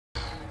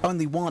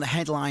Only one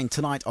headline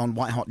tonight on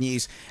White Hot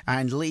News,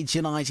 and Leeds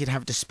United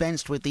have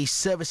dispensed with the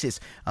services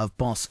of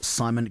boss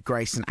Simon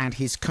Grayson and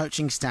his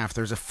coaching staff.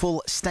 There is a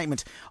full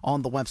statement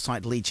on the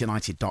website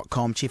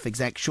leedsunited.com. Chief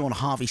Exec Sean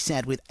Harvey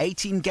said, with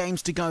 18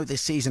 games to go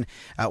this season,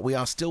 we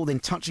are still within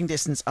touching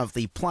distance of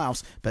the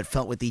playoffs, but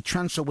felt with the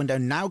transfer window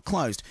now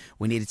closed,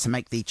 we needed to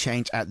make the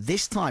change at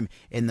this time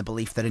in the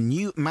belief that a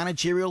new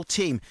managerial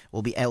team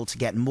will be able to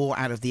get more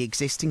out of the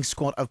existing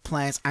squad of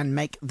players and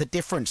make the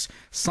difference.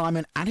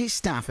 Simon and his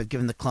staff have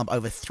given the club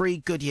over 3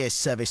 good years'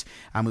 service,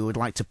 and we would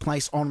like to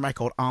place on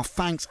record our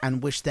thanks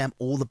and wish them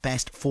all the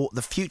best for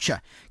the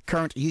future.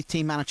 Current youth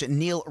team manager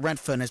Neil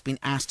Redfern has been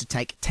asked to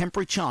take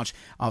temporary charge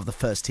of the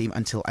first team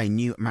until a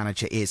new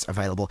manager is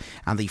available,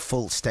 and the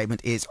full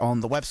statement is on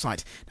the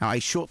website. Now, a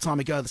short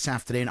time ago this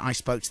afternoon, I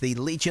spoke to the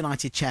Leeds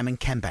United chairman,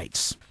 Ken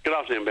Bates. Good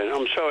afternoon, Ben.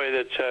 I'm sorry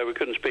that we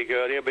couldn't speak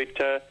earlier,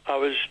 but I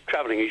was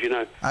travelling, as you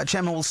know.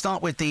 Chairman, we'll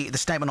start with the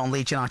statement on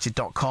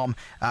leedsunited.com.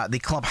 The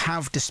club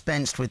have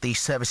dispensed with the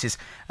services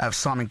of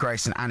Simon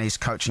Grayson and his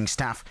coaching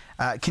staff.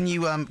 Can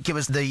you give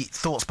us the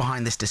thoughts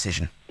behind this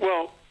decision?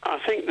 Well, I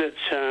think that,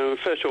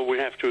 first of all, we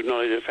have to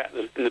acknowledge the fact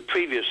that in the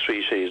previous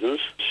 3 seasons,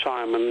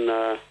 Simon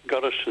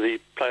got us to the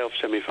playoff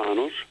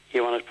semi-finals. He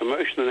won us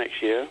promotion the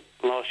next year.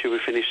 Last year we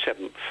finished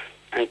 7th.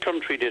 And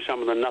contrary to some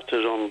of the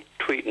nutters on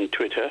tweet and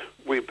Twitter,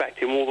 we backed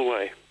him all the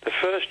way. The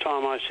first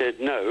time I said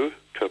no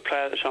to a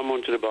player that someone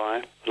wanted to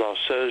buy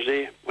last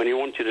Thursday, when he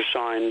wanted to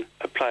sign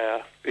a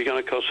player who's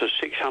going to cost us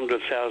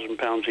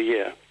 £600,000 a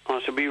year.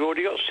 I said, we've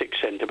already got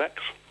 6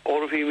 centre-backs,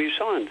 all of whom we've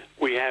signed.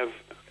 We have,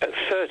 at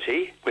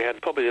 30, we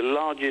had probably the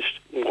largest,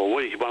 well,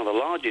 one of the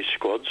largest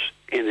squads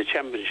in the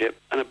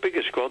Championship, and a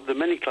bigger squad than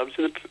many clubs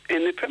in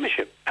the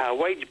Premiership. Our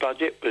wage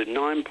budget was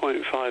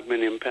 £9.5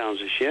 million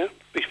this year.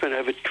 We spent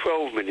over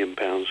 £12 million.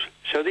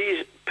 So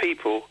these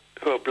people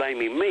who are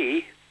blaming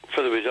me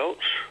for the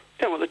results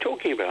don't know what they're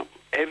talking about.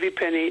 Every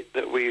penny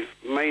that we've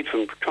made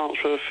from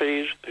transfer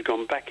fees has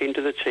gone back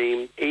into the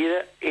team,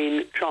 either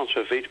in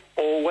transfer fees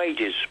or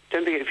wages.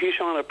 Don't forget, if you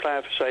sign a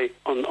player for, say,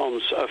 on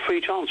a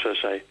free transfer,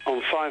 say,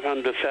 on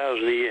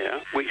 $500,000 a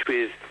year, which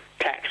with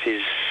tax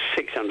is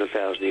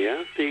 $600,000 a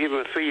year, you give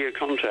them a 3-year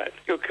contract,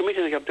 you're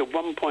committing up to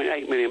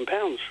 £1.8 million,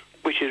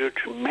 which is a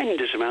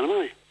tremendous amount of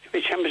money. We're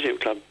a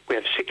Championship club. We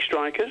have 6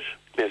 strikers,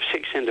 we have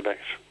 6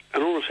 centre-backs.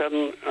 And all of a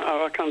sudden,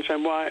 I can't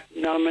understand why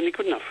none of them are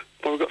good enough.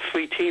 Well, we've got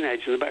 3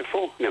 teenagers in the back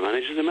 4. The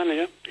manager's the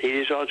manager. He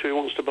decides who he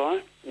wants to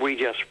buy. We,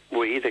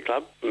 the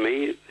club,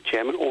 me, the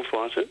chairman,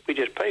 authorise it. We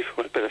just pay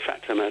for it. But the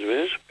fact of the matter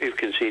is, we've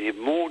conceded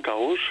more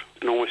goals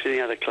than almost any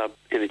other club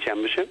in the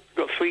Championship.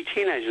 We've got 3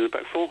 teenagers in the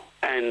back 4.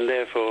 And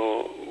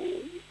therefore,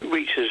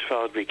 reach as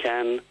far as we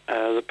can.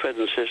 The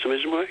present system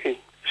isn't working.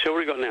 So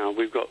what have we got now?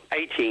 We've got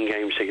 18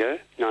 games to go.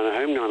 9 at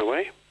home, 9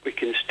 away. We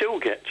can still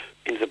get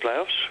into the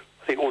playoffs.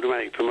 I think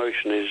automatic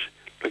promotion is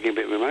looking a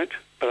bit remote,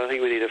 but I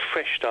think we need a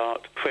fresh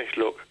start, fresh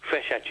look,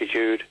 fresh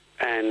attitude,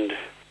 and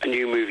a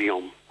new moving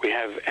on. We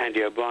have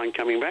Andy O'Brien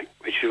coming back,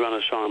 which is one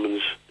of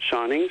Simon's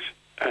signings,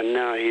 and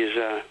now he's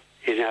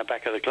now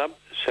back at the club,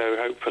 so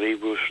hopefully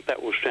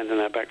that will strengthen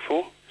our back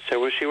 4. So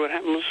we'll see what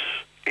happens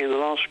in the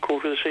last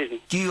quarter of the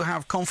season. Do you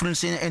have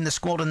confidence in the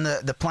squad and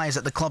the players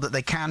at the club that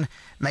they can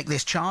make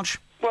this charge?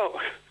 Well,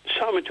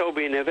 Simon told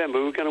me in November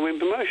we were going to win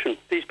promotion.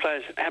 These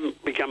players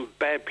haven't become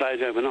bad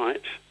players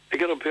overnight. They've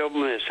got a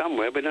problem there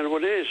somewhere, but don't know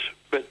what it is.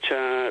 But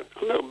I'm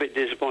a little bit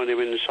disappointed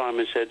when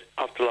Simon said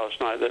after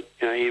last night that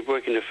he's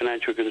working the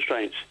financial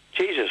constraints.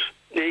 Jesus,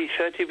 nearly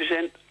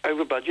 30%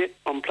 over budget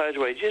on players'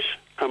 wages,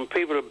 and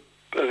people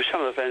are,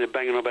 some of the fans are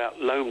banging about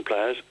loan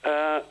players.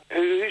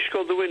 Who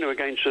scored the winner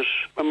against us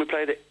when we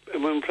played at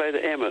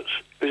Emirates?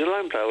 It was a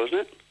loan player,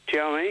 wasn't it? Do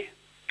you know what I mean?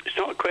 It's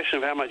not a question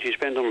of how much you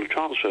spend on the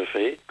transfer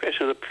fee. It's a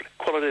question of the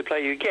quality of the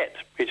player you get.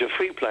 It's a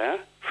free player,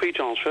 free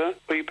transfer,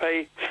 where you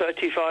pay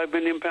 £35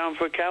 million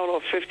for a Cowell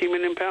or £50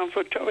 million for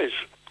a Torres.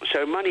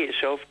 So money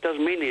itself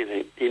doesn't mean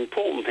anything. The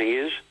important thing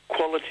is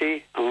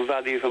quality and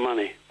value for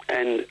money.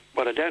 And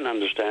what I don't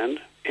understand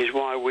is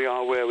why we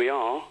are where we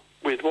are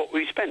with what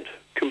we spent.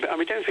 I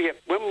mean, don't forget,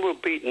 when we were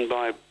beaten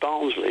by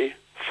Barnsley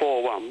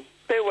 4-1,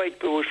 their wage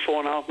bill was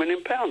 £4.5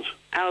 million.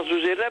 Ours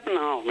was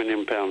 £11.5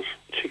 million.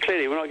 So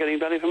clearly we're not getting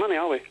value for money,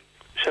 are we?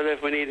 So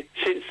therefore we need,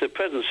 since the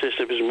present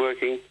system isn't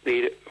working, we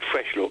need a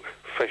fresh look,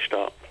 fresh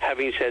start.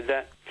 Having said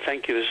that,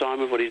 thank you to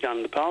Simon for what he's done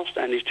in the past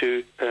and his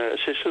 2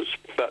 assistants,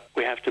 but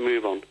we have to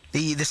move on.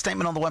 The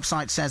statement on the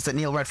website says that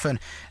Neil Redfern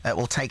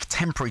will take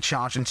temporary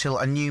charge until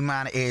a new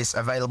man is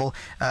available.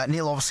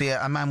 Neil, obviously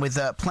a man with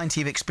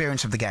plenty of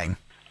experience of the game.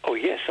 Oh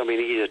yes, I mean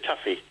he's a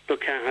toughie.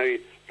 Look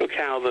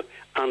how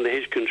under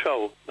his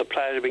control the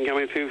players have been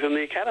coming through from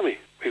the academy.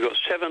 We've got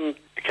 7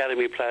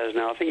 academy players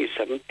now, I think it's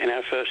 7, in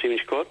our first team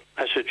squad.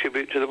 That's a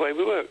tribute to the way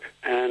we work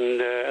and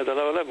at the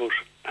lower levels.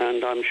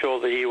 And I'm sure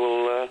that he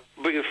will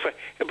bring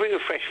a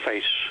fresh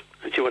face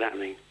to what's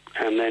happening.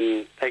 And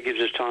then that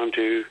gives us time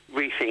to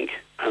rethink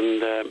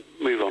and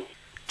move on.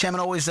 Chairman,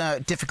 always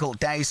difficult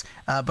days,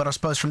 but I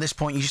suppose from this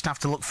point you just have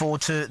to look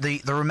forward to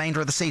the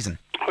remainder of the season.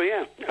 Oh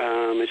yeah,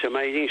 It's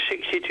amazing.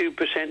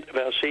 62% of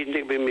our season tickets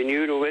have been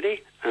renewed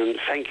already, and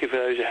thank you for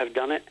those who have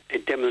done it.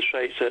 It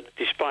demonstrates that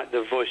despite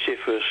the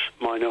vociferous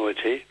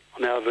minority,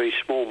 now a very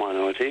small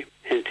minority,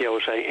 hence the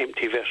old saying,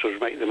 empty vessels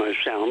make the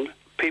most sound,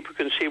 people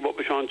can see what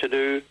we're trying to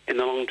do in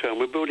the long term.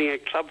 We're building a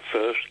club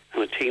first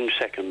and a team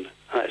second.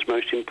 That's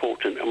most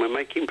important, and we're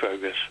making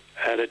progress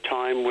at a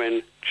time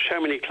when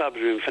so many clubs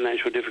are in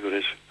financial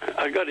difficulties.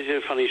 I've got to tell you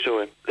a funny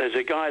story. There's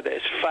a guy that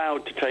has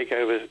failed to take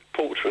over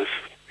Portsmouth.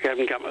 We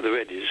haven't come up with the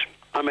Reddies.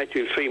 I met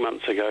him 3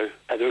 months ago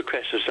at the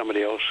request of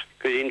somebody else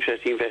because he's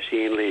interested in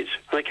investing in Leeds.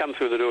 And they come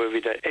through the door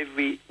every day,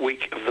 every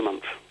week of the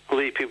month. All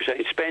these people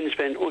saying,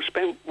 spend. Well,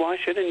 spend. Why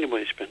should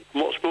anybody spend?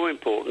 And what's more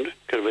important,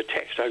 because of a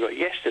text I got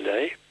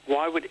yesterday,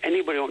 why would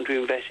anybody want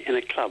to invest in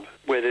a club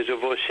where there's a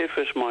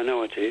vociferous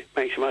minority,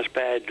 makes so much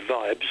bad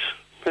vibes?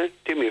 Well,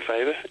 do me a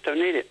favour, don't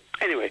need it.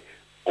 Anyway,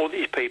 all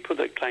these people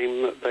that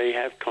claim that they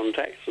have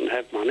contacts and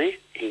have money,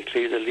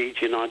 include the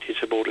Leeds United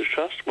Supporters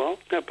Trust, well,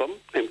 no problem.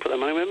 Then put their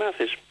money where their mouth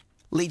is.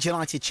 Leeds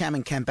United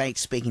chairman Ken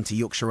Bates speaking to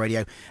Yorkshire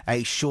Radio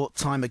a short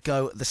time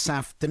ago this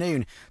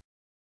afternoon.